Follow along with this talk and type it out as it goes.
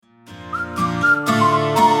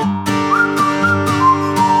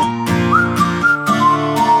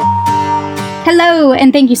Hello,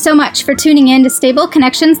 and thank you so much for tuning in to Stable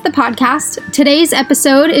Connections, the podcast. Today's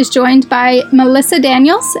episode is joined by Melissa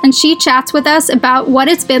Daniels, and she chats with us about what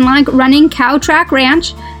it's been like running Cow Track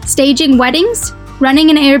Ranch, staging weddings, running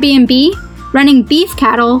an Airbnb, running beef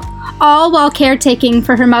cattle, all while caretaking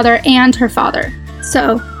for her mother and her father.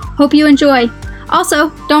 So, hope you enjoy.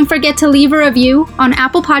 Also, don't forget to leave a review on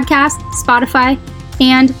Apple Podcasts, Spotify,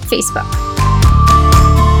 and Facebook.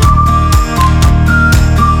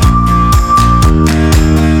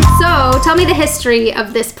 So, tell me the history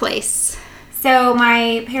of this place. So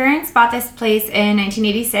my parents bought this place in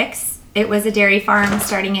 1986. It was a dairy farm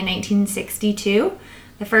starting in 1962.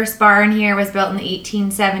 The first barn here was built in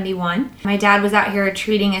 1871. My dad was out here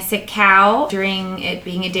treating a sick cow during it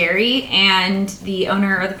being a dairy, and the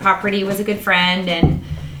owner of the property was a good friend, and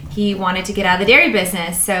he wanted to get out of the dairy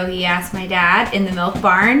business. So he asked my dad in the milk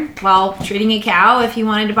barn while treating a cow if he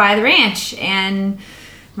wanted to buy the ranch. And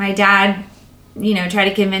my dad, tried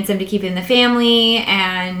to convince him to keep it in the family,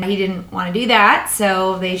 and he didn't want to do that.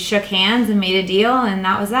 So they shook hands and made a deal, and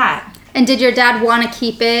that was that. And did your dad want to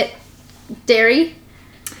keep it dairy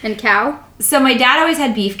and cow? So my dad always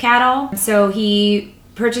had beef cattle. So he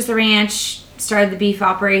purchased the ranch, started the beef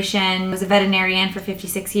operation, was a veterinarian for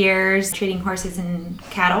 56 years, treating horses and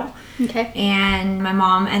cattle. Okay. And my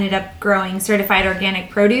mom ended up growing certified organic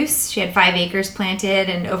produce. She had 5 acres planted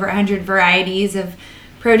and over 100 varieties of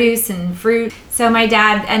produce and fruit. So my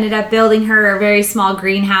dad ended up building her a very small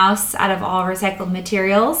greenhouse out of all recycled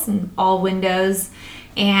materials and all windows,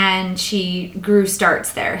 and she grew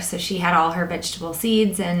starts there. So she had all her vegetable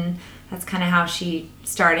seeds, and that's kind of how she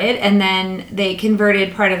started. And then they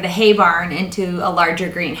converted part of the hay barn into a larger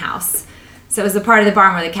greenhouse. So it was the part of the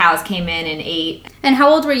barn where the cows came in and ate. And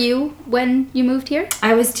how old were you when you moved here?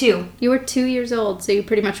 I was 2. You were 2 years old, so you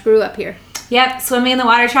pretty much grew up here. Yep, swimming in the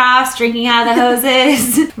water troughs, drinking out of the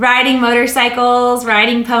hoses, riding motorcycles,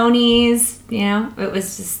 riding ponies. It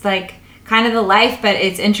was just like kind of the life. But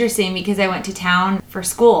it's interesting because I went to town for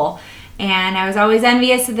school, and I was always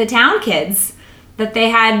envious of the town kids that they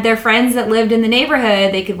had their friends that lived in the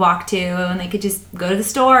neighborhood they could walk to, and they could just go to the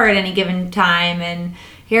store at any given time. And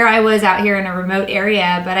here I was out here in a remote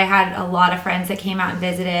area, but I had a lot of friends that came out and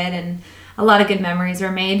visited, and a lot of good memories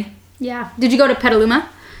were made. Yeah. Did you go to Petaluma?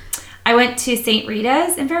 I went to St.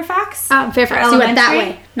 Rita's in Fairfax. Fairfax. You went that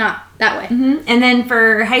way, not that way. Mm-hmm. And then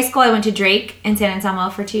for high school, I went to Drake in San Anselmo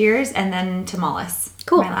for 2 years, and then to Mullis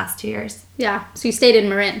for my last 2 years. Yeah. So you stayed in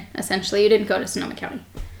Marin, essentially. You didn't go to Sonoma County.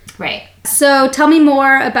 Right. So tell me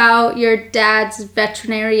more about your dad's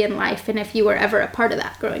veterinarian life and if you were ever a part of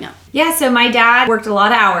that growing up. Yeah, so my dad worked a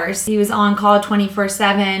lot of hours. He was on call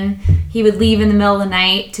 24/7. He would leave in the middle of the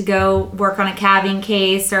night to go work on a calving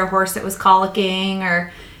case or a horse that was colicking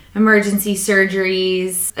or emergency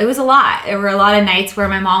surgeries. It was a lot. There were a lot of nights where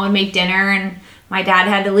my mom would make dinner and my dad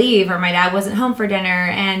had to leave, or my dad wasn't home for dinner.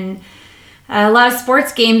 And a lot of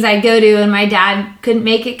sports games I'd go to and my dad couldn't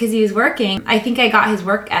make it because he was working. I think I got his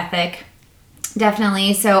work ethic,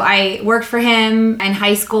 definitely. So I worked for him in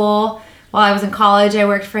high school. While I was in college, I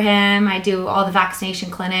worked for him. I do all the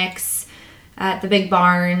vaccination clinics at the big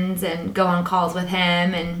barns and go on calls with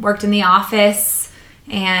him, and worked in the office.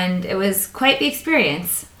 And it was quite the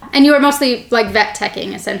experience. And you were mostly like vet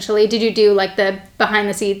teching, essentially. Did you do like the behind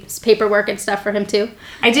the scenes paperwork and stuff for him too?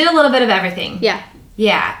 I did a little bit of everything. Yeah.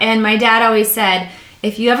 Yeah. And my dad always said,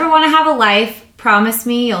 if you ever want to have a life, promise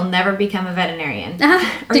me you'll never become a veterinarian.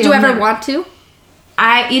 Did you ever want to?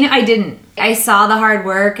 I didn't. I saw the hard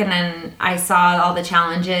work, and then I saw all the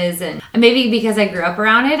challenges, and maybe because I grew up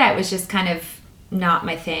around it, I was just kind of not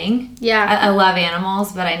my thing. Yeah. I love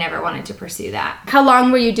animals, but I never wanted to pursue that. How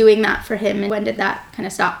long were you doing that for him, and when did that kind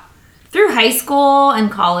of stop? Through high school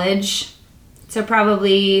and college. So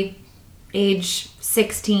probably age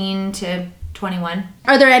 16 to 21.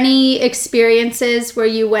 Are there any experiences where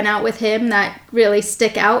you went out with him that really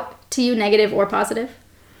stick out to you, negative or positive?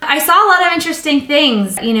 I saw a lot of interesting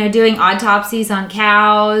things, doing autopsies on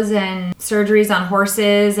cows and surgeries on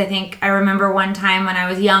horses. I remember one time when I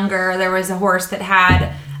was younger, there was a horse that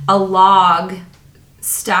had a log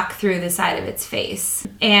stuck through the side of its face.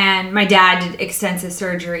 And my dad did extensive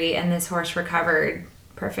surgery, and this horse recovered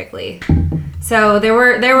perfectly. So there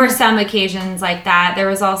were some occasions like that. There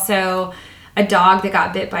was also a dog that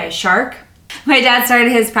got bit by a shark. My dad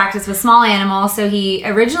started his practice with small animals, so he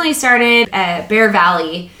originally started at Bear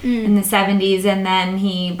Valley in the 70s, and then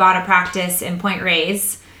he bought a practice in Point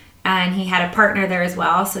Reyes, and he had a partner there as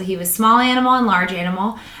well. So he was small animal and large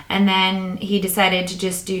animal, and then he decided to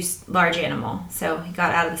just do large animal. So he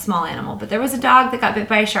got out of the small animal. But there was a dog that got bit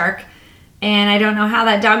by a shark, And I don't know how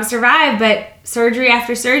that dog survived, but surgery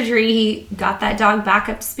after surgery, he got that dog back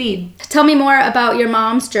up to speed. Tell me more about your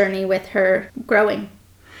mom's journey with her growing.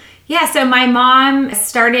 Yeah, so my mom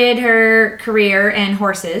started her career in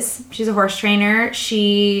horses. She's a horse trainer.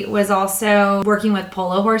 She was also working with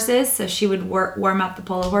polo horses, so she would warm up the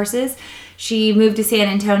polo horses. She moved to San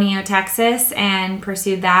Antonio, Texas, and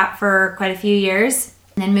pursued that for quite a few years.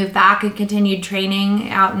 And then moved back and continued training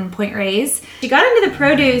out in Point Reyes. She got into the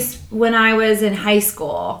produce when I was in high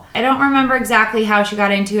school. I don't remember exactly how she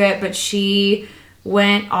got into it, but she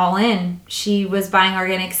went all in. She was buying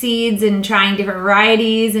organic seeds and trying different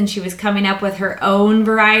varieties, and she was coming up with her own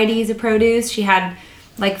varieties of produce. She had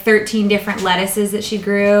like 13 different lettuces that she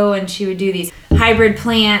grew, and she would do these hybrid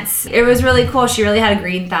plants. It was really cool. She really had a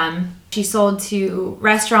green thumb. She sold to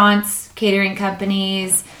restaurants, catering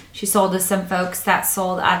companies. She sold to some folks that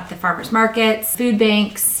sold at the farmers markets, food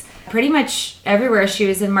banks, pretty much everywhere. She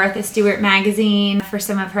was in Martha Stewart magazine for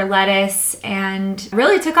some of her lettuce and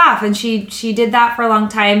really took off. And she did that for a long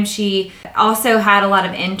time. She also had a lot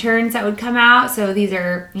of interns that would come out. So these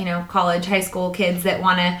are, college, high school kids that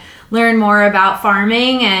want to learn more about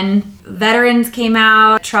farming, and veterans came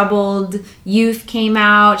out, troubled youth came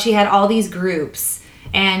out. She had all these groups,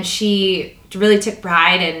 and she really took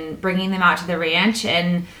pride in bringing them out to the ranch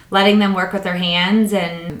and letting them work with their hands,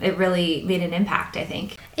 and it really made an impact, I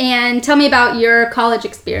think. And tell me about your college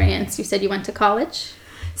experience. You said you went to college?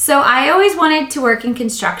 So I always wanted to work in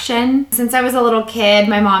construction. Since I was a little kid,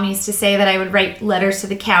 my mom used to say that I would write letters to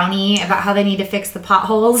the county about how they need to fix the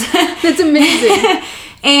potholes. That's amazing.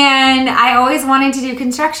 And I always wanted to do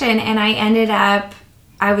construction, and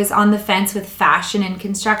I was on the fence with fashion and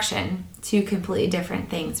construction, two completely different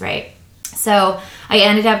things, right? So I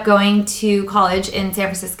ended up going to college in San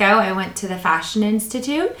Francisco. I went to the Fashion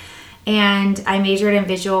Institute, and I majored in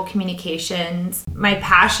visual communications. My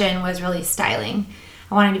passion was really styling.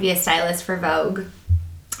 I wanted to be a stylist for Vogue.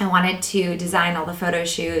 I wanted to design all the photo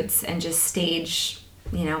shoots and just stage,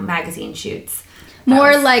 magazine shoots.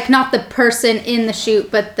 More like not the person in the shoot,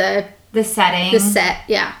 but the setting. The set,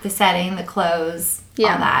 yeah. The setting, the clothes, all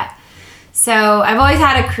that. So I've always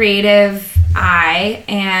had a creative eye,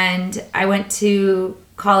 and I went to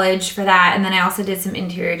college for that, and then I also did some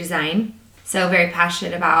interior design. So very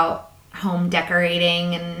passionate about home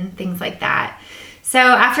decorating and things like that. So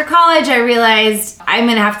after college, I realized I'm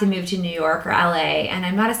going to have to move to New York or LA, and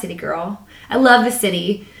I'm not a city girl. I love the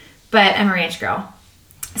city, but I'm a ranch girl.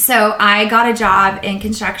 So I got a job in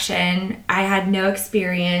construction. I had no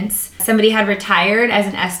experience. Somebody had retired as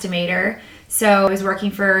an estimator. So I was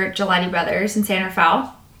working for Gelati Brothers in San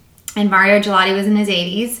Rafael, and Mario Gelati was in his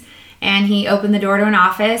 80s, and he opened the door to an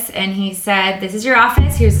office, and he said, "This is your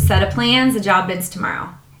office. Here's a set of plans. The job bids tomorrow."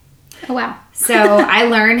 Oh, wow. So I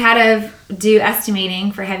learned how to do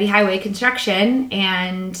estimating for heavy highway construction,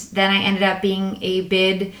 and then I ended up being a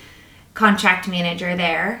bid contract manager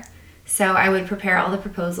there. So I would prepare all the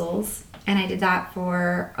proposals, and I did that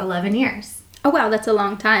for 11 years. Oh, wow, that's a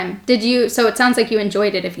long time. So it sounds like you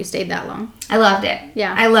enjoyed it if you stayed that long. I loved it.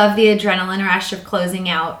 Yeah. I love the adrenaline rush of closing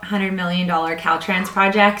out $100 million Caltrans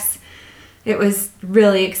projects. It was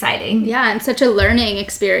really exciting. Yeah, and such a learning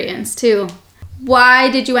experience, too.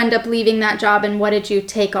 Why did you end up leaving that job, and what did you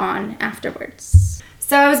take on afterwards?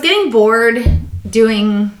 So I was getting bored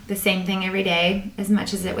doing the same thing every day as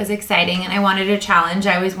much as it was exciting, and I wanted a challenge.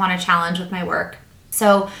 I always want a challenge with my work.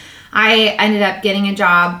 So I ended up getting a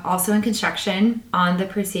job also in construction on the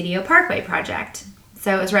Presidio Parkway project.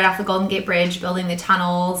 So it was right off the Golden Gate Bridge, building the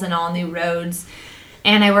tunnels and all new roads.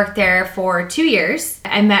 And I worked there for 2 years.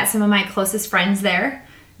 I met some of my closest friends there.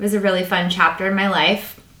 It was a really fun chapter in my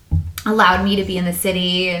life. Allowed me to be in the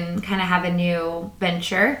city and kind of have a new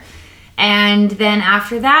venture. And then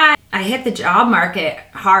after that, I hit the job market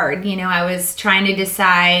hard. I was trying to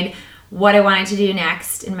decide what I wanted to do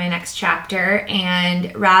next in my next chapter,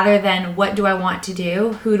 and rather than what do I want to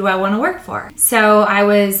do, who do I want to work for? So I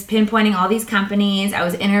was pinpointing all these companies. I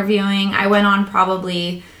was interviewing. I went on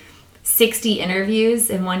probably 60 interviews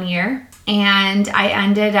in 1 year, and I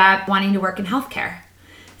ended up wanting to work in healthcare.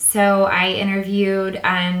 So I interviewed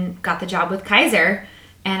and got the job with Kaiser,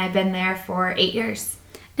 and I've been there for 8 years.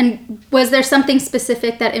 And was there something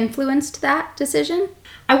specific that influenced that decision?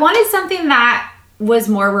 I wanted something that was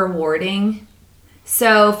more rewarding.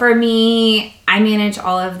 So for me, I manage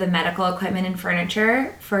all of the medical equipment and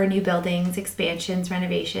furniture for new buildings, expansions,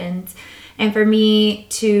 renovations. And for me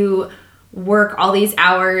to work all these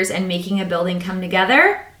hours and making a building come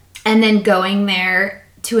together, and then going there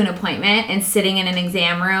to an appointment and sitting in an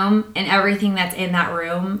exam room, and everything that's in that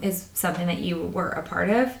room is something that you were a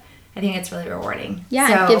part of, I think it's really rewarding.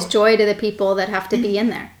 Yeah, it gives joy to the people that have to be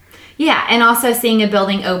in there. Yeah, and also seeing a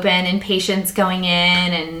building open and patients going in,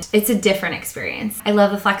 and it's a different experience. I love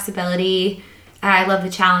the flexibility. I love the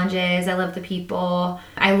challenges. I love the people.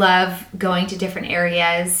 I love going to different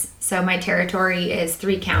areas. So my territory is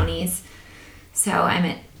 3 counties. So I'm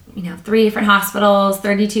at 3 different hospitals,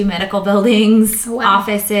 32 medical buildings,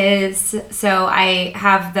 offices. So I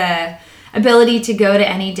have the ability to go to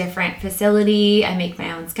any different facility. I make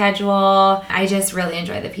my own schedule. I just really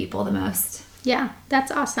enjoy the people the most. Yeah,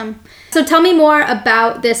 that's awesome. So tell me more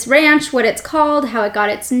about this ranch, what it's called, how it got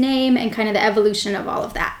its name, and kind of the evolution of all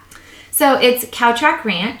of that. So it's Cow-Track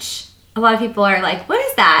Ranch. A lot of people are like, what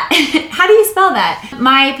is that? How do you spell that?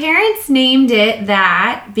 My parents named it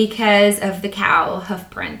that because of the cow hoof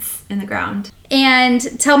prints in the ground.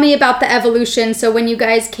 And tell me about the evolution. So when you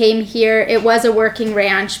guys came here, it was a working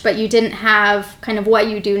ranch, but you didn't have kind of what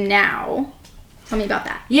you do now. Tell me about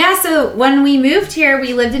that. Yeah, so when we moved here,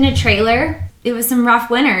 we lived in a trailer. It was some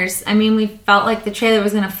rough winters. I mean, we felt like the trailer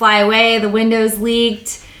was going to fly away. The windows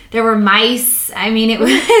leaked. There were mice. I mean, it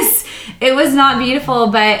was not beautiful,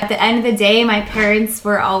 but at the end of the day, my parents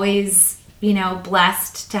were always,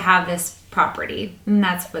 blessed to have this property. And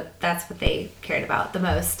that's what they cared about the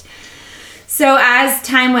most. So as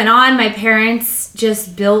time went on, my parents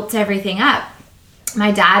just built everything up.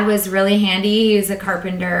 My dad was really handy. He was a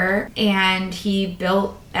carpenter, and he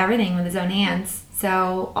built everything with his own hands.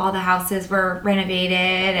 So all the houses were renovated,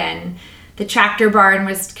 and the tractor barn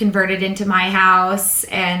was converted into my house,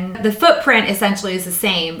 and the footprint essentially is the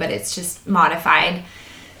same, but it's just modified.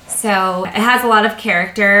 So it has a lot of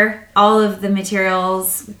character. All of the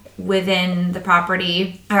materials within the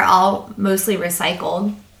property are all mostly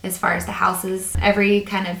recycled as far as the houses. Every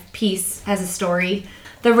kind of piece has a story.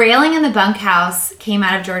 The railing in the bunkhouse came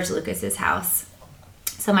out of George Lucas's house.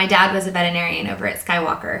 So my dad was a veterinarian over at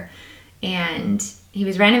Skywalker, and he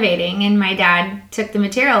was renovating, and my dad took the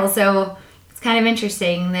material. So it's kind of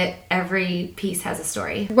interesting that every piece has a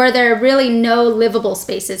story. Were there really no livable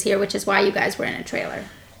spaces here, which is why you guys were in a trailer?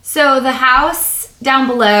 So the house down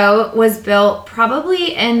below was built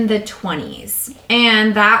probably in the 20s,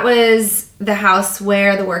 and that was the house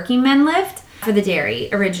where the working men lived for the dairy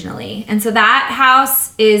originally. And so that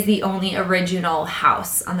house is the only original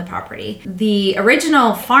house on the property. The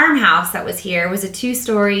original farmhouse that was here was a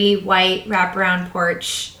 2-story white wraparound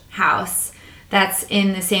porch house that's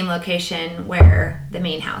in the same location where the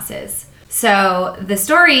main house is. So the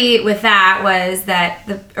story with that was that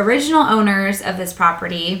the original owners of this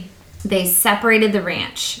property, they separated the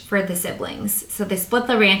ranch for the siblings. So they split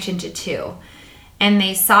the ranch into 2, and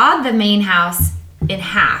they sawed the main house in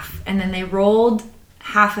half, and then they rolled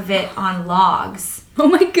half of it on logs. Oh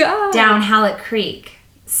my God. Down Hallett Creek.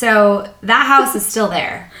 So that house is still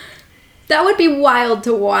there. That would be wild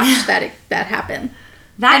to watch that happen.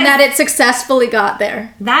 That it successfully got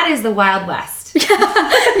there. That is the Wild West.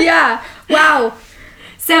 Yeah. Wow.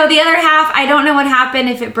 So the other half, I don't know what happened,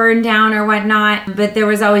 if it burned down or whatnot, but there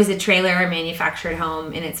was always a trailer or manufactured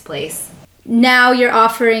home in its place. Now you're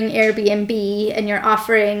offering Airbnb, and you're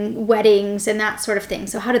offering weddings and that sort of thing.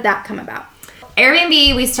 So how did that come about?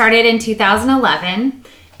 Airbnb, we started in 2011,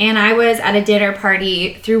 and I was at a dinner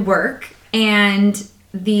party through work, and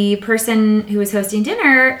the person who was hosting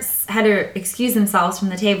dinner had to excuse themselves from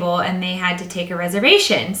the table, and they had to take a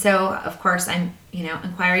reservation. So of course I'm,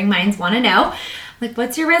 inquiring minds want to know, like,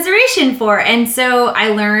 what's your reservation for? And so I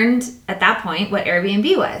learned at that point what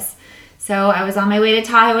Airbnb was. So I was on my way to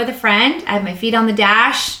Tahoe with a friend. I had my feet on the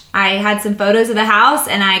dash. I had some photos of the house,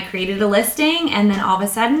 and I created a listing, and then all of a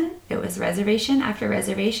sudden it was reservation after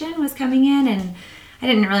reservation was coming in, and I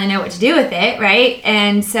didn't really know what to do with it, right?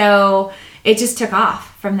 And so it just took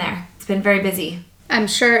off from there. It's been very busy. I'm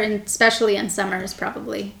sure, and especially in summers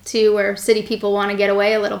probably, too, where city people want to get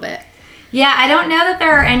away a little bit. Yeah, I don't know that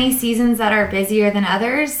there are any seasons that are busier than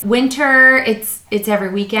others. Winter, it's every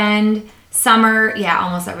weekend. Summer, yeah,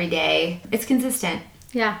 almost every day. It's consistent.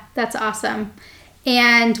 Yeah, that's awesome.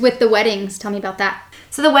 And with the weddings, tell me about that.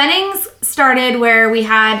 So the weddings started where we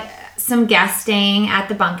had some guests staying at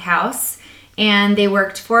the bunkhouse, and they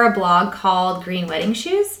worked for a blog called Green Wedding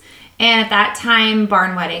Shoes. And at that time,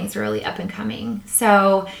 barn weddings were really up and coming.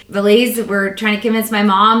 So the ladies were trying to convince my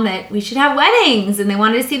mom that we should have weddings, and they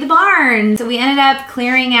wanted to see the barn. So we ended up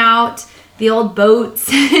clearing out the old boats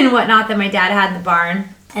and whatnot that my dad had in the barn.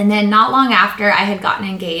 And then not long after, I had gotten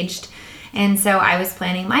engaged, and so I was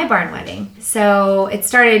planning my barn wedding. So it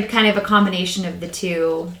started kind of a combination of the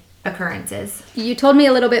two occurrences. You told me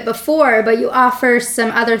a little bit before, but you offer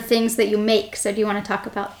some other things that you make. So do you want to talk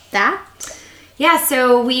about that? Yeah,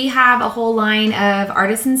 so we have a whole line of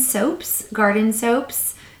artisan soaps, garden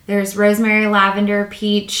soaps. There's rosemary, lavender,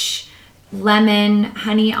 peach, lemon,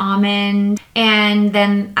 honey almond, and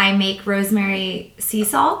then I make rosemary sea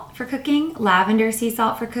salt for cooking, lavender sea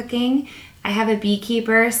salt for cooking. I have a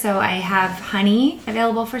beekeeper, so I have honey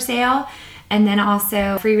available for sale, and then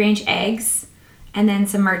also free-range eggs, and then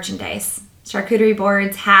some merchandise, charcuterie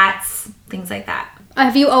boards, hats, things like that.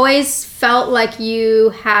 Have you always felt like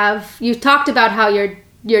you talked about how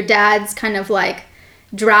your dad's kind of like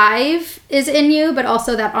drive is in you, but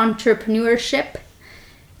also that entrepreneurship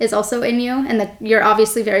is also in you, and that you're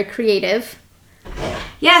obviously very creative.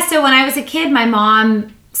 Yeah, so when I was a kid, my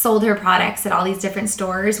mom sold her products at all these different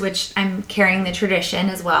stores, which I'm carrying the tradition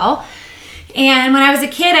as well. And when I was a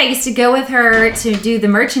kid, I used to go with her to do the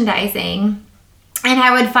merchandising, and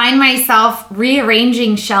I would find myself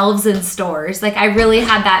rearranging shelves in stores. Like, I really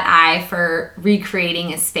had that eye for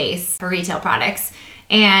recreating a space for retail products.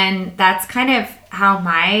 And that's kind of how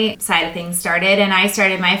my side of things started. And I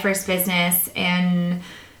started my first business in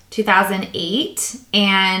 2008,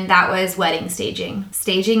 and that was wedding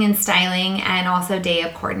staging and styling, and also day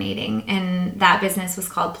of coordinating. And that business was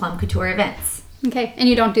called Plum Couture Events. Okay, and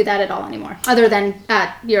you don't do that at all anymore, other than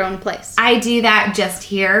at your own place? I do that just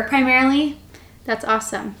here primarily. That's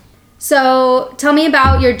awesome. So tell me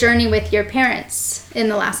about your journey with your parents in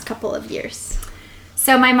the last couple of years.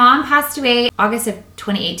 So my mom passed away August of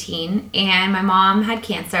 2018, and my mom had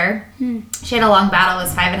cancer. She had a long battle. It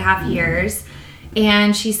was 5.5 years.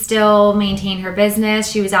 And she still maintained her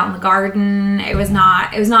business. She was out in the garden. It was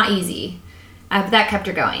not easy, but that kept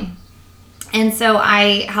her going. And so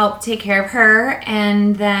I helped take care of her.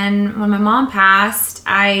 And then when my mom passed,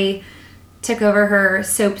 I took over her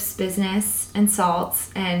soaps business and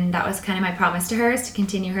salts. And that was kind of my promise to her, is to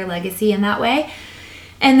continue her legacy in that way.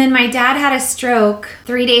 And then my dad had a stroke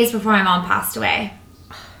 3 days before my mom passed away.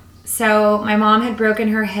 So my mom had broken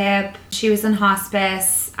her hip. She was in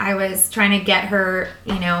hospice. I was trying to get her,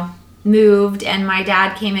 moved, and my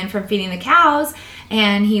dad came in from feeding the cows,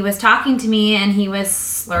 and he was talking to me, and he was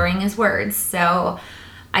slurring his words. So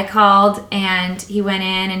I called, and he went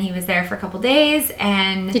in, and he was there for a couple days.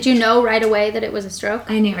 And did you know right away that it was a stroke?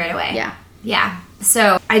 I knew right away. Yeah.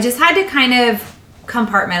 So I just had to kind of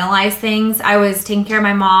compartmentalize things. I was taking care of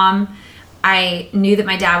my mom. I knew that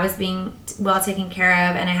my dad was being well taken care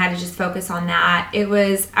of, and I had to just focus on that. I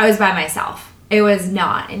was by myself. It was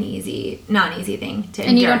not an easy thing to endure.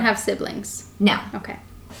 And you don't have siblings? No. Okay.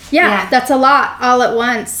 Yeah, that's a lot all at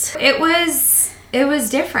once. It was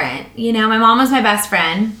different. My mom was my best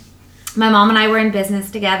friend. My mom and I were in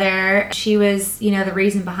business together. She was, the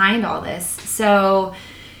reason behind all this. So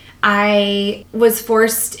I was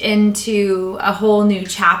forced into a whole new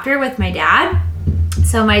chapter with my dad.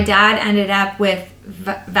 So my dad ended up with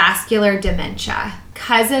vascular dementia.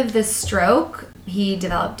 Because of the stroke, he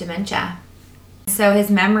developed dementia. So his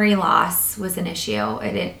memory loss was an issue.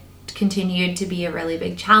 It continued to be a really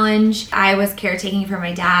big challenge. I was caretaking for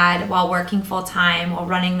my dad while working full-time, while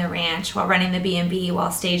running the ranch, while running the B&B,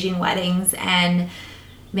 while staging weddings and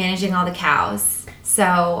managing all the cows.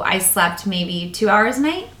 So I slept maybe 2 hours a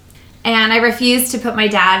night. And I refused to put my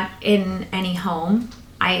dad in any home.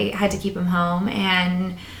 I had to keep him home,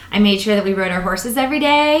 and I made sure that we rode our horses every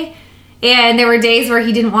day. And there were days where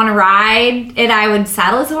he didn't want to ride, and I would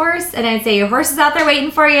saddle his horse, and I'd say, your horse is out there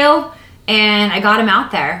waiting for you. And I got him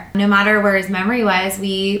out there. No matter where his memory was,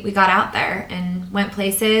 we got out there and went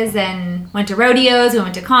places and went to rodeos, we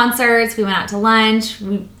went to concerts, we went out to lunch,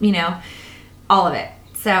 all of it.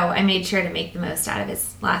 So I made sure to make the most out of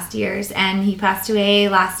his last years. And he passed away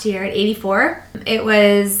last year at 84. It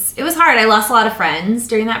was hard. I lost a lot of friends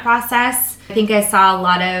during that process. I think I saw a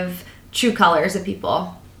lot of true colors of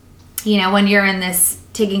people. When you're in this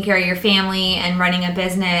taking care of your family and running a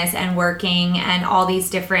business and working and all these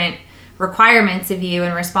different requirements of you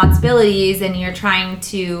and responsibilities, and you're trying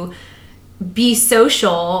to be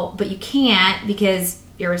social, but you can't because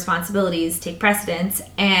your responsibilities take precedence,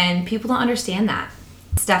 and people don't understand that.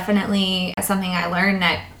 It's definitely something I learned,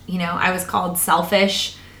 that, I was called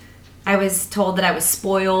selfish. I was told that I was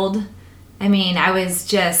spoiled. I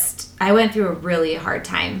went through a really hard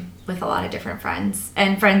time with a lot of different friends,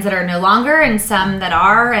 and friends that are no longer and some that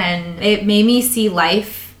are, and it made me see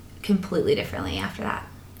life completely differently after that.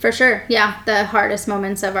 For sure. Yeah. The hardest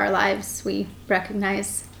moments of our lives, we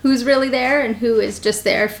recognize who's really there and who is just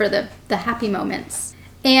there for the happy moments.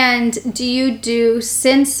 And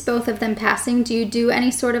since both of them passing, do you do any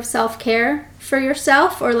sort of self-care for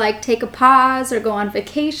yourself, or like take a pause or go on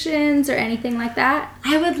vacations or anything like that?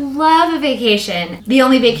 I would love a vacation. The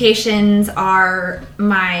only vacations are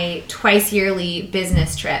my twice yearly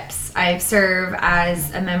business trips. I serve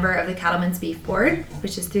as a member of the Cattlemen's Beef Board,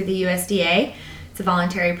 which is through the USDA. It's It's a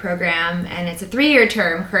voluntary program, and it's a 3-year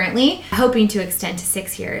term currently, hoping to extend to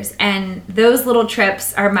 6 years. And those little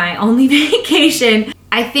trips are my only vacation.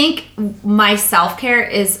 I think my self-care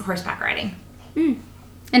is horseback riding.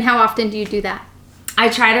 And how often do you do that? I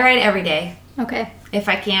try to ride every day. Okay. If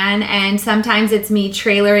I can, and sometimes it's me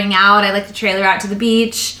trailering out. I like to trailer out to the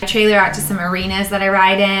beach, trailer out to some arenas that I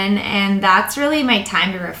ride in, and that's really my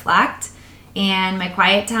time to reflect and my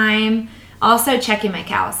quiet time. Also checking my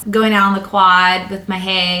cows. Going out on the quad with my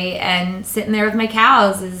hay and sitting there with my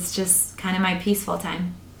cows is just kind of my peaceful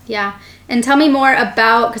time. Yeah. And tell me more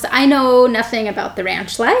about, because I know nothing about the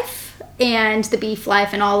ranch life and the beef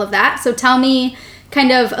life and all of that. So tell me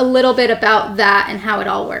kind of a little bit about that and how it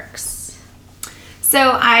all works.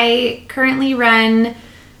 So I currently run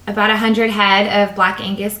about 100 head of Black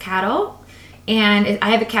Angus cattle, and I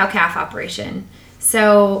have a cow-calf operation.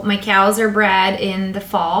 So my cows are bred in the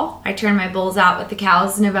fall. I turn my bulls out with the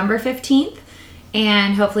cows November 15th,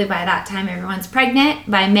 and hopefully by that time everyone's pregnant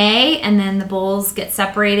by May, and then the bulls get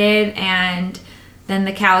separated, and then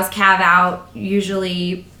the cows calve out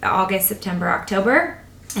usually August, September, October,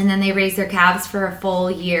 and then they raise their calves for a full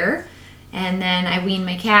year. And then I wean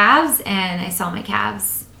my calves and I sell my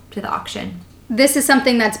calves to the auction. This is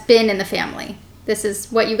something that's been in the family. This is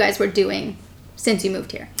what you guys were doing since you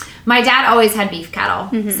moved here. My dad always had beef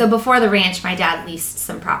cattle. So before the ranch, my dad leased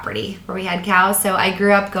some property where we had cows. So I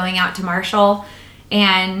grew up going out to Marshall,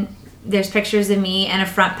 and there's pictures of me and a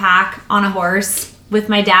front pack on a horse with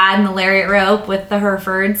my dad and the lariat rope with the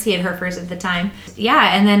Herefords. He had Herefords at the time.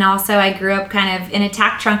 Yeah, and then also I grew up kind of in a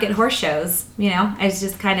tack trunk at horse shows. You know, I was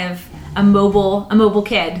just kind of a mobile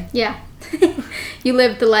kid. Yeah. You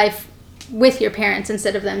lived the life with your parents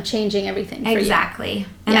instead of them changing everything for you. Exactly.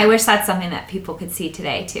 And I wish that's something that people could see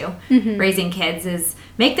today too. Raising kids is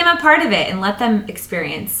make them a part of it and let them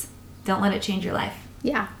experience. Don't let it change your life.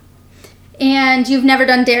 Yeah. And you've never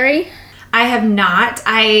done dairy? I have not.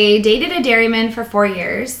 I dated a dairyman for 4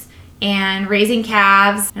 years, and raising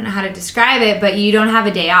calves, I don't know how to describe it, but you don't have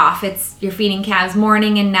a day off. You're feeding calves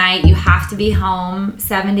morning and night. You have to be home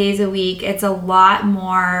 7 days a week. It's a lot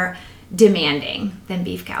more demanding than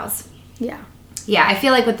beef cows. Yeah. Yeah, I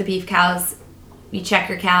feel like with the beef cows, you check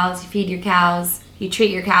your cows, you feed your cows, you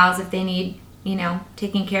treat your cows if they need,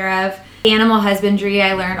 taken care of. Animal husbandry,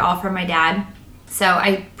 I learned all from my dad. So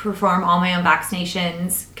I perform all my own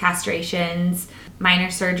vaccinations, castrations, minor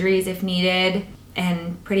surgeries if needed,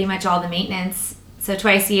 and pretty much all the maintenance. So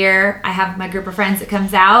twice a year, I have my group of friends that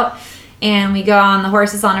comes out, and we go on the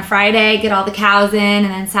horses on a Friday, get all the cows in,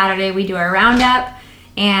 and then Saturday we do our roundup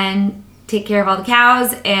and take care of all the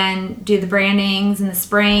cows and do the brandings in the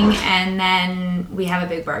spring, and then we have a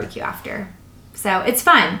big barbecue after. So it's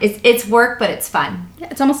fun. It's work, but it's fun. Yeah,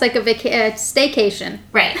 it's almost like a staycation.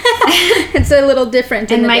 Right. It's a little different.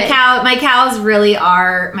 And my cows really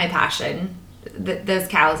are my passion. Those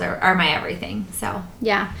cows are my everything. So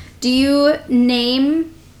yeah. Do you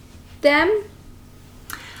name them?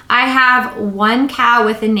 I have one cow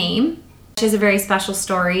with a name. She has a very special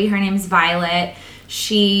story. Her name's Violet.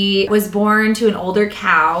 She was born to an older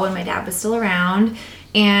cow when my dad was still around,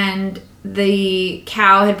 and the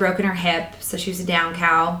cow had broken her hip, so she was a down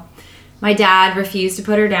cow. My dad refused to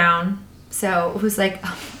put her down, so it was like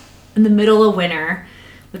in the middle of winter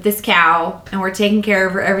with this cow, and we're taking care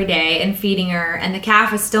of her every day and feeding her, and the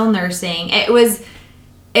calf was still nursing. It was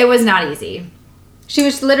not easy. She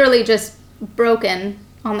was literally just broken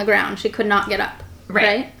on the ground. She could not get up.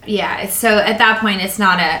 Right? Yeah. So at that point, it's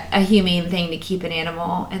not a humane thing to keep an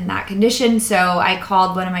animal in that condition. So I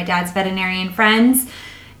called one of my dad's veterinarian friends,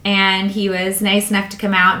 and he was nice enough to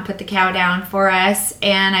come out and put the cow down for us.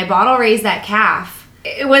 And I bottle raised that calf.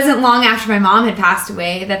 It wasn't long after my mom had passed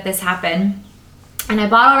away that this happened. And I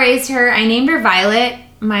bottle raised her. I named her Violet.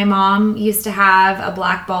 My mom used to have a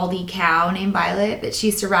black baldy cow named Violet that she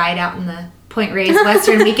used to ride out in the Point Reyes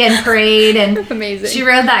Western Weekend Parade, and amazing. She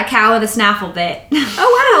rode that cow with a snaffle bit.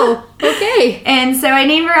 Oh wow! Okay. And so I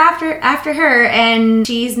named her after her, and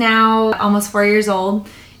she's now almost 4 years old.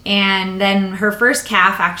 And then her first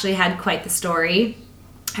calf actually had quite the story.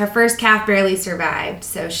 Her first calf barely survived,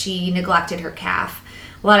 so she neglected her calf.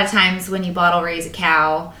 A lot of times when you bottle raise a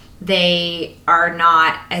cow, they are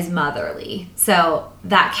not as motherly. So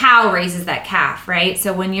that cow raises that calf, right?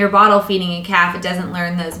 So when you're bottle feeding a calf, it doesn't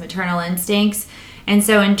learn those maternal instincts. And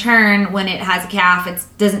so in turn, when it has a calf, it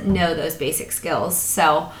doesn't know those basic skills.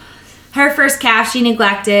 So her first calf she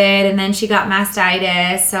neglected, and then she got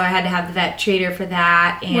mastitis. So I had to have the vet treat her for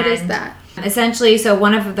that. And what is that? Essentially, so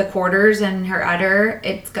one of the quarters in her udder,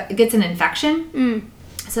 it gets an infection.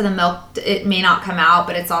 So the milk, it may not come out,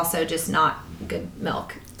 but it's also just not good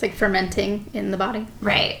milk. It's like fermenting in the body.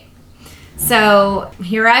 Right. So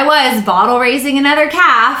here I was, bottle raising another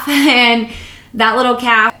calf, and that little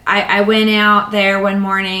calf, I went out there one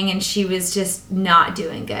morning and she was just not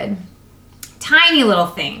doing good. Tiny little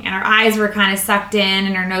thing, and her eyes were kind of sucked in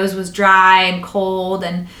and her nose was dry and cold,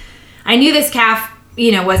 and I knew this calf,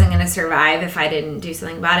 wasn't going to survive if I didn't do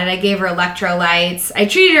something about it. I gave her electrolytes. I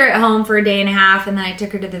treated her at home for a day and a half, and then I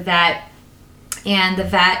took her to the vet, and the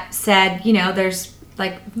vet said, there's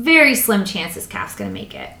like very slim chance this calf's going to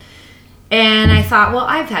make it. And I thought, well,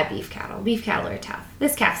 I've had beef cattle. Beef cattle are tough.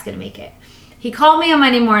 This calf's going to make it. He called me on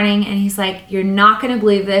Monday morning and he's like, you're not going to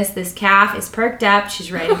believe this. This calf is perked up. She's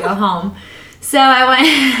ready to go home. So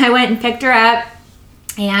I went and picked her up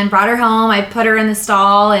and brought her home. I put her in the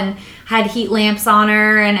stall and had heat lamps on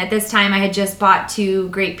her. And at this time I had just bought 2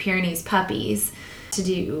 Great Pyrenees puppies to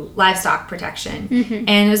do livestock protection. Mm-hmm.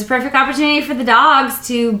 And it was a perfect opportunity for the dogs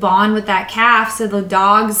to bond with that calf. So the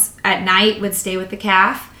dogs at night would stay with the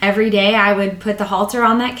calf. Every day I would put the halter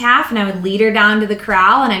on that calf and I would lead her down to the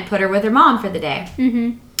corral and I'd put her with her mom for the day.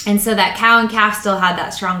 Mm-hmm. And so that cow and calf still had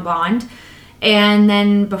that strong bond. And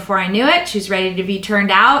then before I knew it, she was ready to be turned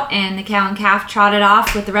out and the cow and calf trotted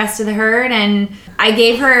off with the rest of the herd. And I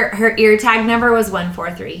gave her ear tag number was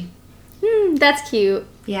 143. That's cute.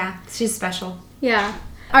 Yeah, she's special. Yeah.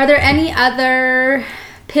 Are there any other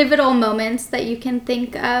pivotal moments that you can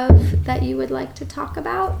think of that you would like to talk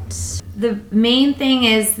about? The main thing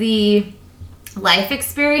is the life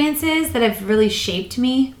experiences that have really shaped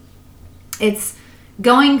me. It's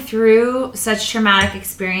going through such traumatic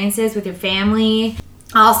experiences with your family.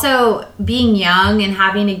 Also, being young and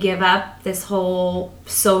having to give up this whole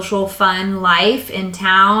social fun life in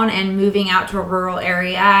town and moving out to a rural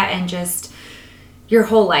area and just your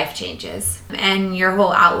whole life changes and your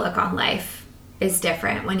whole outlook on life is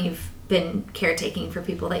different when you've been caretaking for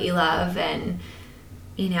people that you love and,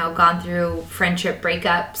 gone through friendship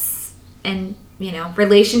breakups and,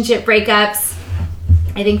 relationship breakups.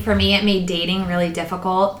 I think for me, it made dating really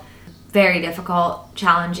difficult, very difficult,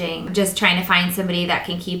 challenging, just trying to find somebody that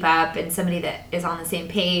can keep up and somebody that is on the same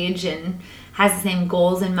page and has the same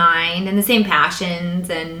goals in mind and the same passions.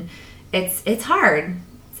 And it's hard.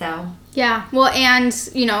 So yeah, well, and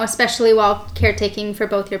especially while caretaking for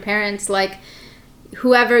both your parents, like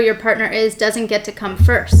whoever your partner is doesn't get to come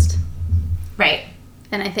first, right?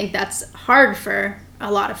 And I think that's hard for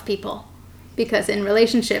a lot of people because in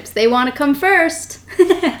relationships they want to come first.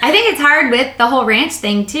 I think it's hard with the whole ranch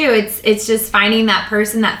thing too. It's just finding that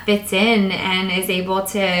person that fits in and is able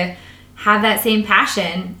to have that same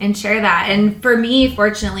passion and share that. And for me,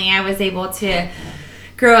 fortunately, I was able to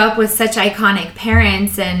grow up with such iconic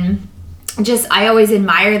parents and I always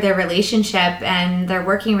admire their relationship and their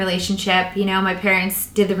working relationship. My parents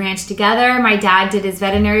did the ranch together. My dad did his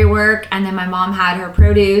veterinary work and then my mom had her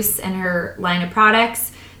produce and her line of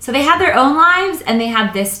products. So they had their own lives and they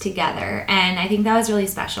had this together. And I think that was really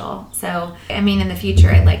special. So, in the future,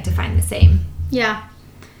 I'd like to find the same. Yeah.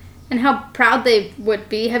 And how proud they would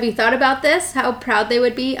be. Have you thought about this? How proud they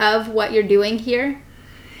would be of what you're doing here?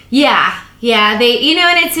 Yeah. They,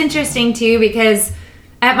 and it's interesting too because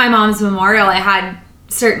at my mom's memorial, I had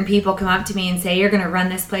certain people come up to me and say, you're going to run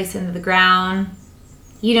this place into the ground.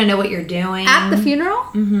 You don't know what you're doing. At the funeral?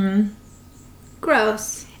 Mm-hmm.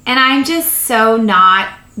 Gross. And I'm just so not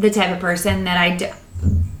the type of person that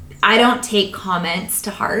I don't take comments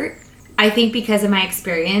to heart. I think because of my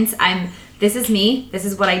experience, this is me. This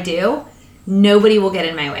is what I do. Nobody will get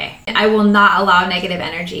in my way. I will not allow negative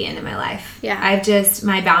energy into my life. Yeah.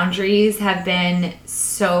 My boundaries have been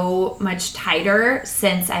so much tighter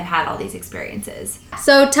since I've had all these experiences.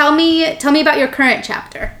 So tell me about your current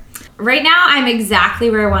chapter. Right now, I'm exactly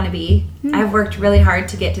where I want to be. Mm-hmm. I've worked really hard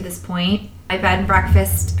to get to this point. My bed and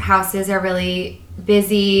breakfast houses are really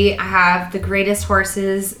busy. I have the greatest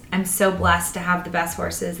horses. I'm so blessed to have the best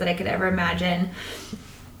horses that I could ever imagine.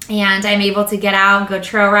 And I'm able to get out and go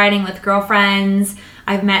trail riding with girlfriends.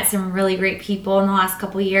 I've met some really great people in the last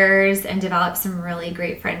couple years and developed some really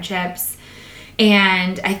great friendships.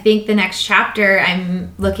 And I think the next chapter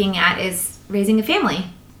I'm looking at is raising a family.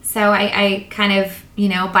 So I kind of,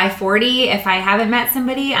 by 40, if I haven't met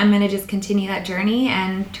somebody, I'm going to just continue that journey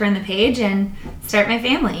and turn the page and start my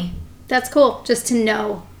family. That's cool. Just to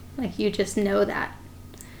know, you just know that.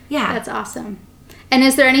 Yeah. That's awesome. And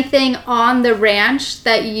is there anything on the ranch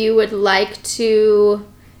that you would like to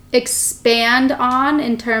expand on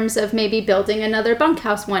in terms of maybe building another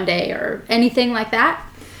bunkhouse one day or anything like that?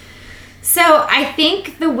 So I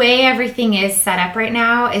think the way everything is set up right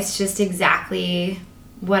now, it's just exactly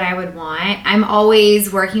what I would want. I'm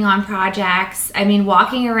always working on projects.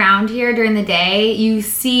 Walking around here during the day, you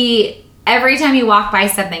see every time you walk by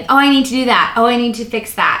something, oh, I need to do that. Oh, I need to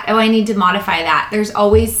fix that. Oh, I need to modify that. There's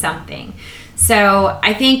always something. So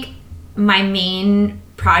I think my main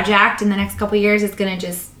project in the next couple of years is going to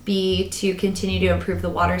just be to continue to improve the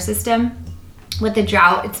water system. With the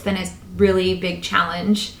drought, it's been a really big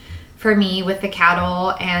challenge for me with the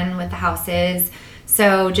cattle and with the houses.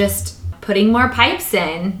 So just putting more pipes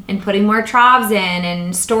in and putting more troughs in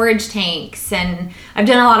and storage tanks. And I've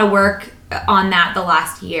done a lot of work on that the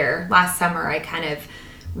last year. Last summer, I kind of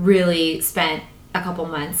really spent a couple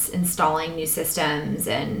months installing new systems,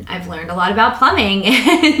 and I've learned a lot about plumbing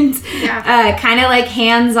and kind of like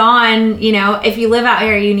hands-on. You know, if you live out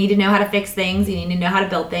here, you need to know how to fix things. You need to know how to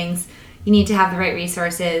build things. You need to have the right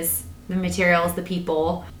resources, the materials, the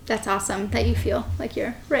people. That's awesome that you feel like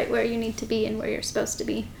you're right where you need to be and where you're supposed to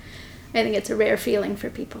be. I think it's a rare feeling for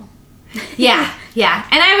people. Yeah.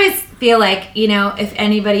 And I always feel like, you know, if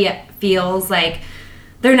anybody feels like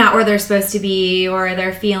they're not where they're supposed to be, or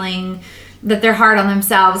they're feeling that they're hard on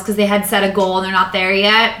themselves because they had set a goal and they're not there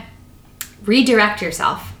yet, redirect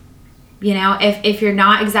yourself. You know, if you're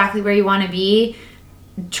not exactly where you want to be,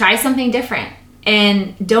 try something different.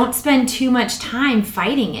 And don't spend too much time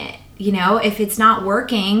fighting it. You know, if it's not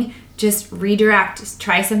working, just redirect, just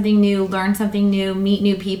try something new, learn something new, meet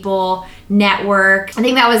new people, network. I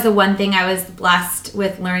think that was the one thing I was blessed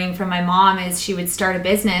with learning from my mom, is she would start a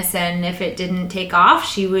business, and if it didn't take off,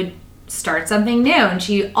 she would start something new. And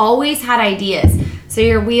she always had ideas. So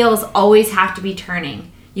your wheels always have to be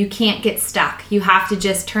turning. You can't get stuck. You have to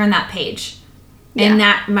just turn that page. And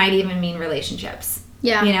that might even mean relationships.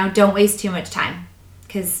 Yeah. You know, don't waste too much time,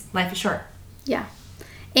 because life is short. Yeah.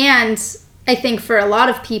 And I think for a lot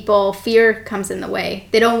of people, fear comes in the way.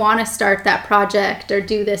 They don't want to start that project or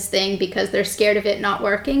do this thing because they're scared of it not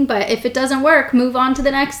working. But if it doesn't work, move on to the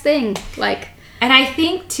next thing. And I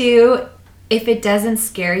think too, if it doesn't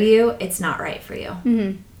scare you, it's not right for you.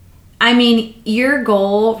 Mm-hmm. I mean, your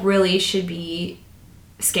goal really should be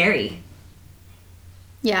scary.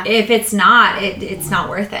 Yeah. If it's not, it's not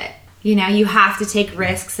worth it. You know, you have to take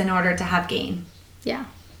risks in order to have gain. Yeah.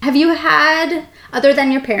 Have you had, other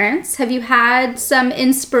than your parents, have you had some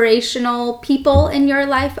inspirational people in your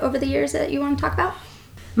life over the years that you want to talk about?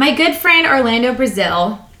 My good friend Orlando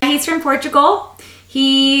Brazil, he's from Portugal.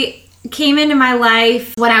 He came into my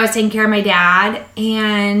life when I was taking care of my dad,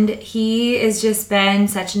 and he has just been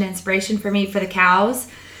such an inspiration for me for the cows.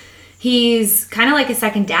 He's kind of like a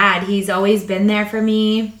second dad. He's always been there for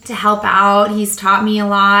me to help out. He's taught me a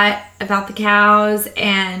lot about the cows,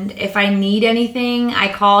 and if I need anything,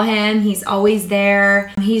 I call him. He's always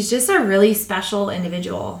there. He's just a really special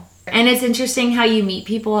individual. And it's interesting how you meet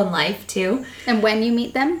people in life too. And when you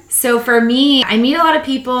meet them? So for me, I meet a lot of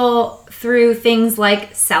people through things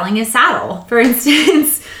like selling a saddle, for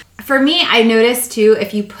instance. For me, I noticed too,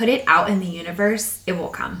 if you put it out in the universe, it will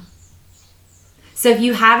come. So if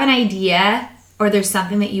you have an idea, or there's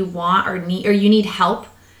something that you want or need, or you need help,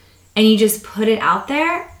 and you just put it out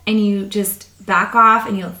there and you just back off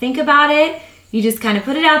and you don't think about it, you just kind of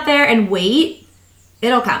put it out there and wait,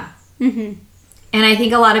 it'll come. Mm-hmm. And I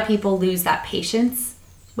think a lot of people lose that patience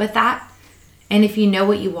with that. And if you know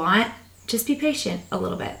what you want, just be patient a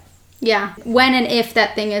little bit. Yeah. When and if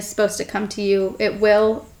that thing is supposed to come to you, it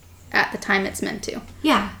will at the time it's meant to.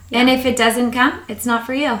 Yeah. And if it doesn't come, it's not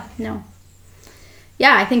for you. No.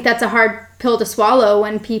 Yeah, I think that's a hard pill to swallow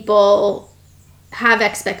when people have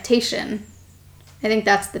expectation. I think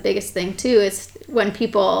that's the biggest thing too, is when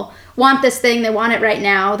people want this thing, they want it right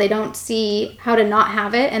now, they don't see how to not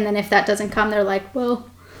have it, and then if that doesn't come, they're like, well.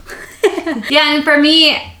 Yeah, and for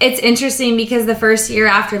me, it's interesting because the first year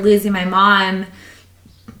after losing my mom,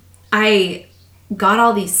 I got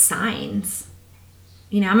all these signs.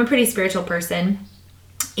 You know, I'm a pretty spiritual person.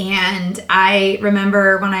 And I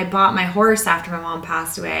remember when I bought my horse after my mom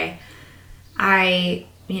passed away, I,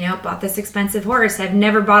 bought this expensive horse. I've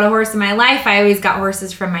never bought a horse in my life. I always got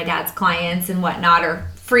horses from my dad's clients and whatnot, or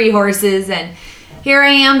free horses. And here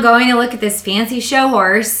I am going to look at this fancy show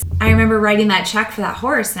horse. I remember writing that check for that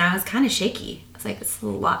horse, and I was kind of shaky. I was like, it's a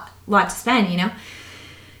lot to spend,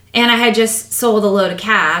 And I had just sold a load of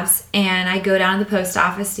calves, and I go down to the post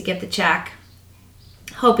office to get the check,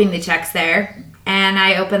 hoping the check's there. And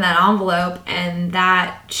I opened that envelope, and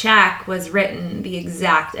that check was written the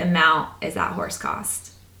exact amount as that horse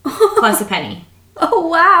cost, plus a penny. Oh,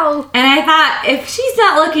 wow. And I thought, if she's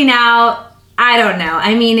not looking out, I don't know.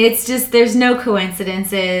 I mean, it's just, there's no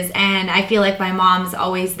coincidences, and I feel like my mom's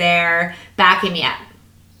always there backing me up.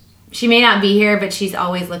 She may not be here, but she's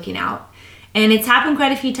always looking out. And it's happened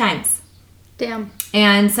quite a few times. Damn.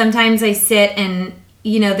 And sometimes I sit and,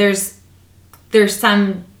 there's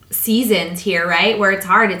some seasons here, right? Where it's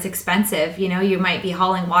hard, it's expensive. You know, you might be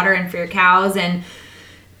hauling water in for your cows and,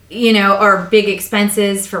 you know, or big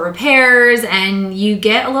expenses for repairs, and you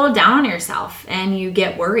get a little down on yourself and you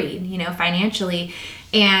get worried, you know, financially.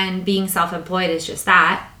 And being self-employed is just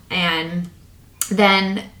that. And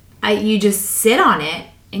then you just sit on it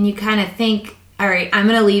and you kind of think, all right, I'm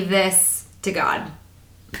going to leave this to God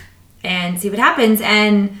and see what happens.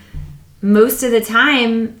 And most of the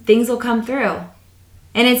time, things will come through.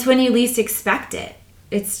 And it's when you least expect it.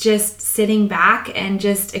 It's just sitting back and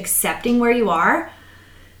just accepting where you are.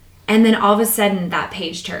 And then all of a sudden, that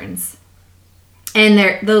page turns. And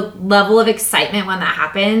the level of excitement when that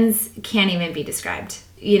happens can't even be described.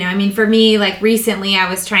 You know, I mean, for me, like recently I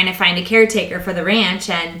was trying to find a caretaker for the ranch,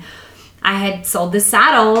 and I had sold this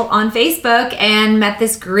saddle on Facebook and met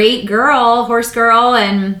this great girl, horse girl,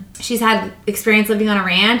 and she's had experience living on a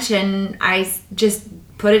ranch, and I just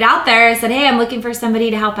put it out there. I said, hey, I'm looking for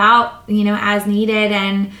somebody to help out, you know, as needed.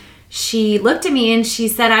 And she looked at me and she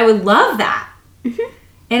said, I would love that. Mm-hmm.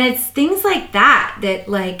 And it's things like that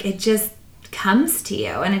like it just comes to you,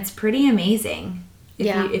 and it's pretty amazing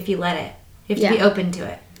if you let it. You have to be open to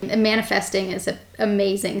it. And manifesting is an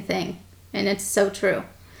amazing thing, and it's so true.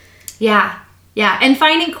 Yeah. And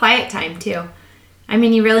finding quiet time too. I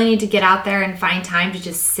mean, you really need to get out there and find time to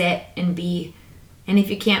just sit and be. And if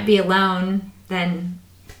you can't be alone, then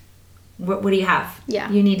what do you have? Yeah.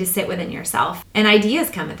 You need to sit within yourself. And ideas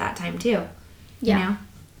come at that time too. Yeah, you know?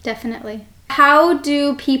 Definitely. How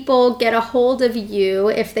do people get a hold of you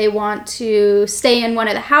if they want to stay in one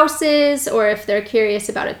of the houses, or if they're curious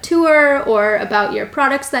about a tour or about your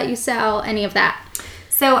products that you sell, any of that?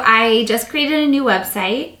 So I just created a new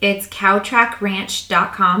website. It's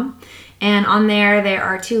cowtrackranch.com. And on there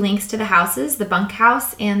are 2 links to the houses, the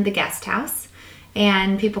bunkhouse and the guest house.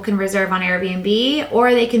 And people can reserve on Airbnb,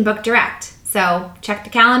 or they can book direct. So check the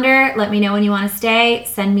calendar, let me know when you want to stay,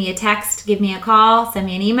 send me a text, give me a call, send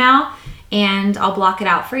me an email, and I'll block it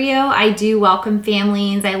out for you. I do welcome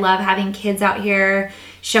families. I love having kids out here,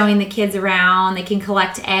 showing the kids around. They can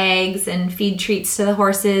collect eggs and feed treats to the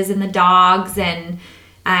horses and the dogs. And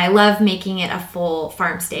I love making it a full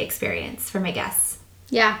farm stay experience for my guests.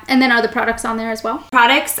 Yeah. And then are the products on there as well?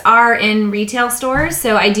 Products are in retail stores.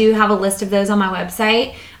 So I do have a list of those on my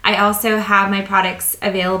website. I also have my products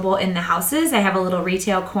available in the houses. I have a little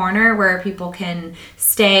retail corner where people can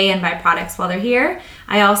stay and buy products while they're here.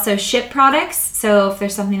 I also ship products. So if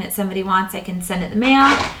there's something that somebody wants, I can send it in the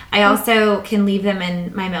mail. I also can leave them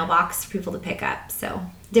in my mailbox for people to pick up. So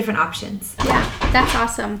different options. Yeah, that's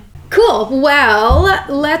awesome. Cool. Well,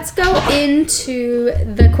 let's go into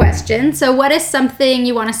the question. So what is something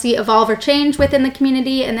you want to see evolve or change within the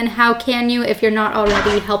community? And then how can you, if you're not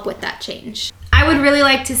already, help with that change? I would really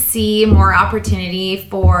like to see more opportunity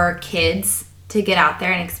for kids to get out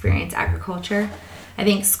there and experience agriculture. I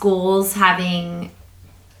think schools having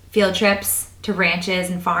field trips to ranches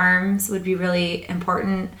and farms would be really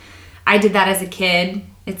important. I did that as a kid.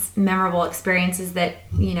 It's memorable experiences that,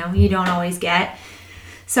 you know, you don't always get.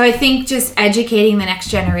 So I think just educating the next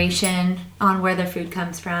generation on where their food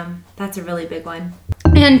comes from, that's a really big one.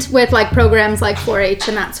 And with like programs like 4-H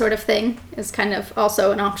and that sort of thing is kind of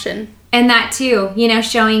also an option. And that too, you know,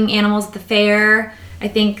 showing animals at the fair. I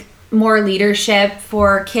think more leadership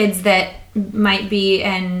for kids that might be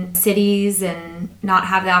in cities and not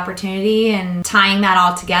have the opportunity, and tying that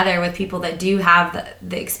all together with people that do have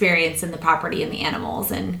the experience in the property and the animals,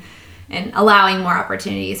 and allowing more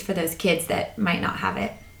opportunities for those kids that might not have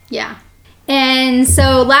it. Yeah. And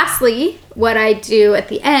so lastly, what I do at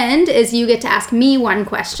the end is you get to ask me one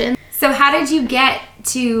question. So how did you get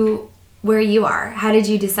to where you are? How did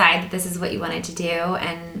you decide that this is what you wanted to do,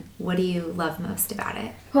 and what do you love most about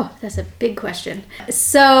it? Oh, that's a big question.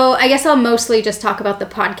 So I guess I'll mostly just talk about the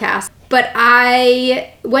podcast. But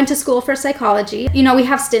I went to school for psychology. You know, we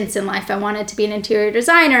have stints in life. I wanted to be an interior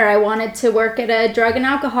designer. I wanted to work at a drug and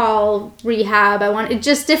alcohol rehab. I wanted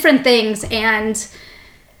just different things. And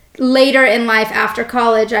later in life, after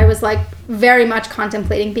college, I was like very much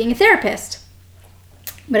contemplating being a therapist.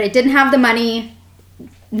 But I didn't have the money.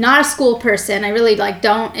 Not a school person. I really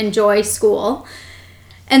don't enjoy school.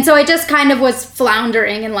 And so I just kind of was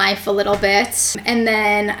floundering in life a little bit. And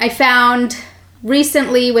then I found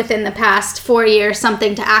recently, within the past 4 years,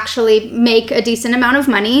 something to actually make a decent amount of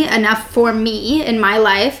money, enough for me in my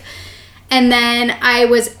life. And then I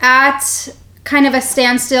was at kind of a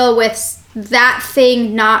standstill with that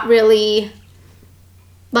thing not really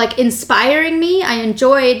inspiring me. I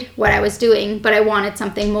enjoyed what I was doing, but I wanted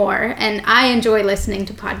something more. And I enjoy listening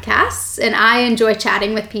to podcasts, and I enjoy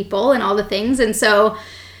chatting with people and all the things. And so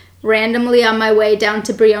randomly on my way down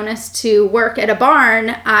to Briones to work at a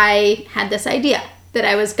barn, I had this idea that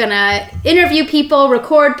I was gonna interview people,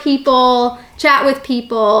 record people, chat with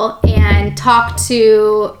people, and talk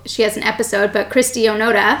to, she has an episode, but Christy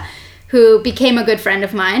Onoda, who became a good friend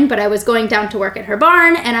of mine, but I was going down to work at her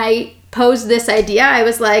barn, and I posed this idea. I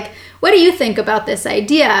was like, what do you think about this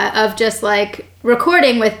idea of just like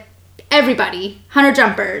recording with everybody, hunter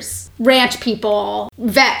jumpers, ranch people,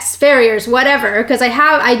 vets, farriers, whatever, because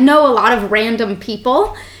I know a lot of random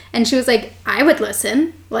people. And she was like, I would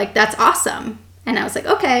listen, like that's awesome. And I was like,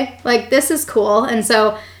 okay, like this is cool. And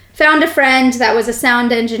so found a friend that was a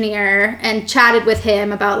sound engineer and chatted with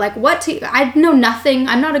him about like I know nothing,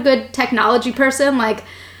 I'm not a good technology person, like,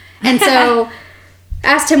 and so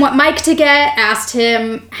asked him what mic to get, asked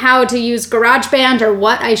him how to use GarageBand or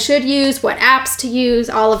what I should use, what apps to use,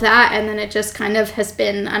 all of that. And then it just kind of has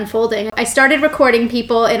been unfolding. I started recording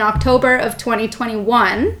people in October of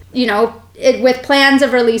 2021, with plans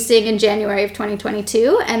of releasing in January of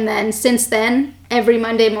 2022. And then since then, every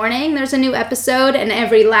Monday morning, there's a new episode. And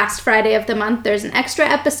every last Friday of the month, there's an extra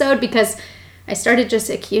episode because I started just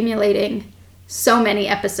accumulating so many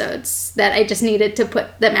episodes that I just needed to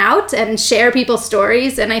put them out and share people's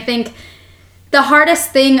stories. And I think the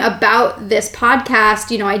hardest thing about this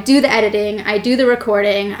podcast, I do the editing, I do the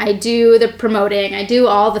recording, I do the promoting, I do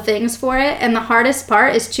all the things for it. And the hardest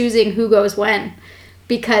part is choosing who goes when,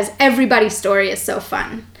 because everybody's story is so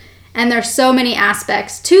fun. And there's so many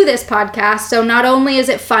aspects to this podcast. So not only is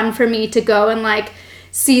it fun for me to go and like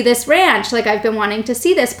see this ranch, like I've been wanting to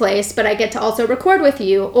see this place, but I get to also record with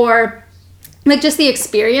you, or like just the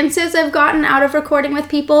experiences I've gotten out of recording with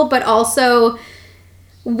people, but also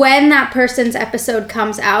when that person's episode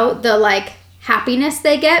comes out, the like happiness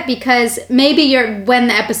they get, because maybe when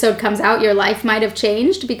the episode comes out, your life might have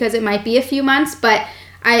changed because it might be a few months, but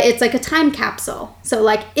it's like a time capsule. So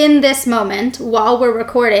like in this moment, while we're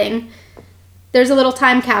recording, there's a little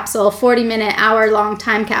time capsule, 40-minute, hour-long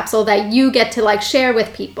time capsule that you get to like share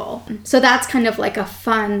with people. So that's kind of like a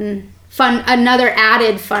fun, another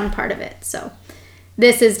added fun part of it. So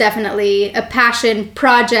this is definitely a passion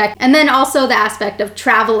project. And then also the aspect of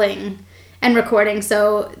traveling and recording.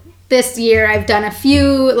 So this year I've done a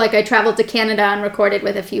few, like I traveled to Canada and recorded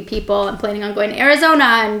with a few people. I'm planning on going to Arizona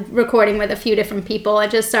and recording with a few different people. And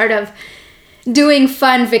just sort of doing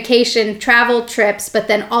fun vacation travel trips, but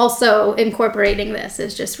then also incorporating this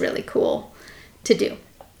is just really cool to do.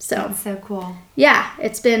 So that's so cool. Yeah,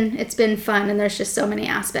 it's been fun, and there's just so many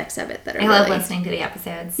aspects of it that are. I love listening to the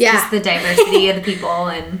episodes. Yeah, just the diversity of the people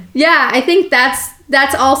and. Yeah, I think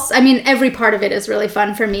that's also. I mean, every part of it is really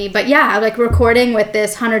fun for me. But yeah, like recording with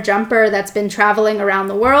this hunter jumper that's been traveling around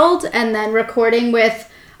the world, and then recording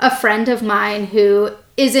with a friend of mine who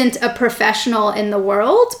isn't a professional in the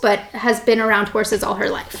world, but has been around horses all her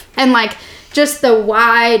life, and like just the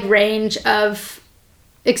wide range of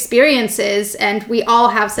experiences, and we all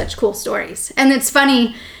have such cool stories. And it's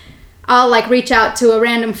funny, I'll like reach out to a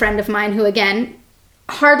random friend of mine who again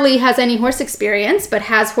hardly has any horse experience but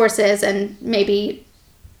has horses, and maybe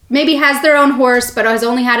has their own horse but has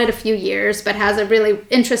only had it a few years but has a really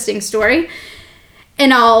interesting story,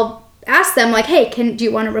 and I'll ask them like, hey, do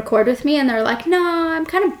you want to record with me? And they're like, no, I'm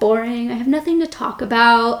kind of boring, I have nothing to talk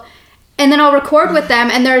about. And then I'll record with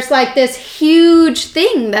them, and there's like this huge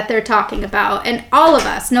thing that they're talking about. And all of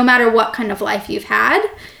us, no matter what kind of life you've had,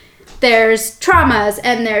 there's traumas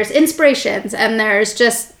and there's inspirations and there's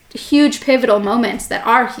just huge pivotal moments that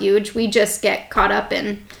are huge. We just get caught up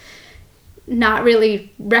in not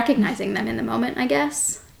really recognizing them in the moment, I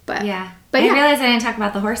guess. But I realized I didn't talk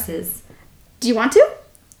about the horses. Do you want to?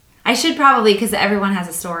 I should probably, because everyone has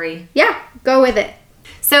a story. Yeah, go with it.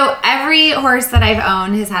 So every horse that I've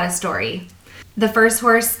owned has had a story. The first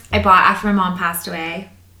horse I bought after my mom passed away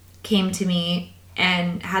came to me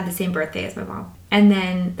and had the same birthday as my mom. And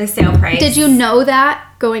then the sale price. Did you know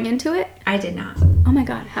that going into it? I did not. Oh my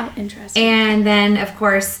God, how interesting. And then, of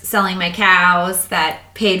course, selling my cows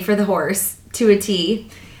that paid for the horse to a T.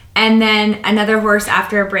 And then another horse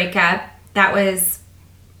after a breakup that was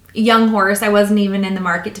young horse. I wasn't even in the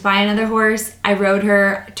market to buy another horse. I rode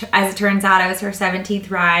her, as it turns out, I was her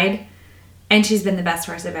 17th ride, and she's been the best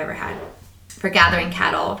horse I've ever had for gathering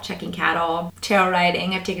cattle, checking cattle, trail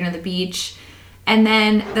riding. I've taken her to the beach. And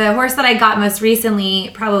then the horse that I got most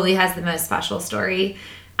recently probably has the most special story.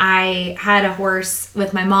 I had a horse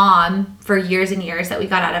with my mom for years and years that we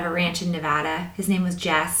got out of a ranch in Nevada. His name was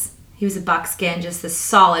Jess. He was a buckskin, just a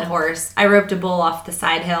solid horse. I roped a bull off the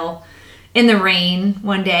side hill in the rain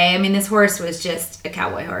one day. I mean, this horse was just a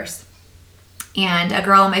cowboy horse. And a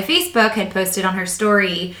girl on my Facebook had posted on her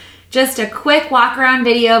story just a quick walk around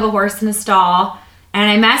video of a horse in a stall. And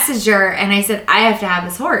I messaged her and I said, I have to have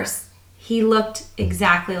this horse. He looked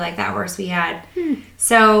exactly like that horse we had.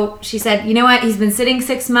 So she said, you know what? He's been sitting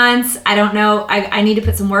 6 months. I don't know. I need to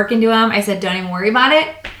put some work into him. I said, don't even worry about it.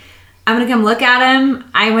 I'm going to come look at him.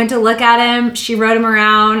 I went to look at him. She rode him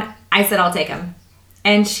around. I said, I'll take him.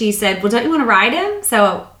 And she said, well, don't you want to ride him?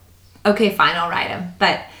 So, okay, fine, I'll ride him.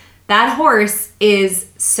 But that horse is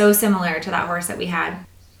so similar to that horse that we had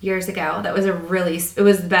years ago. It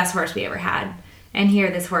was the best horse we ever had. And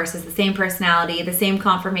here, this horse is the same personality, the same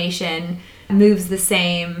conformation, moves the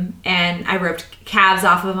same, and I roped calves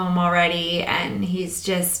off of him already, and he's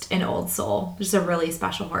just an old soul. Just a really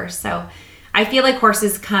special horse. So I feel like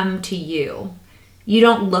horses come to you. You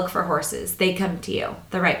don't look for horses. They come to you,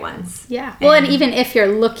 the right ones. Yeah. Well, and even if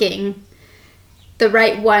you're looking, the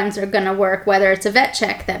right ones are going to work, whether it's a vet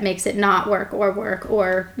check that makes it not work,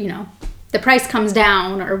 or, you know, the price comes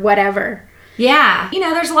down or whatever. Yeah. You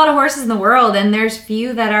know, there's a lot of horses in the world, and there's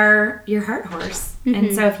few that are your heart horse. Mm-hmm.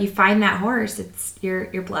 And so if you find that horse,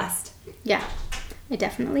 you're blessed. Yeah, I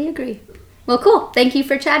definitely agree. Well, cool. Thank you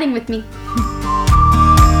for chatting with me.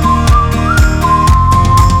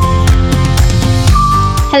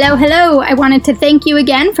 Hello. I wanted to thank you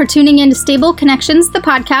again for tuning in to Stable Connections, the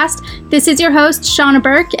podcast. This is your host, Shauna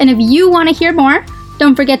Burke, and if you want to hear more,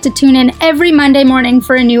 don't forget to tune in every Monday morning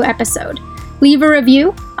for a new episode. Leave a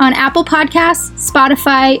review on Apple Podcasts,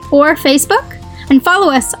 Spotify, or Facebook, and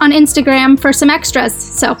follow us on Instagram for some extras.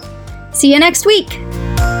 So, see you next week.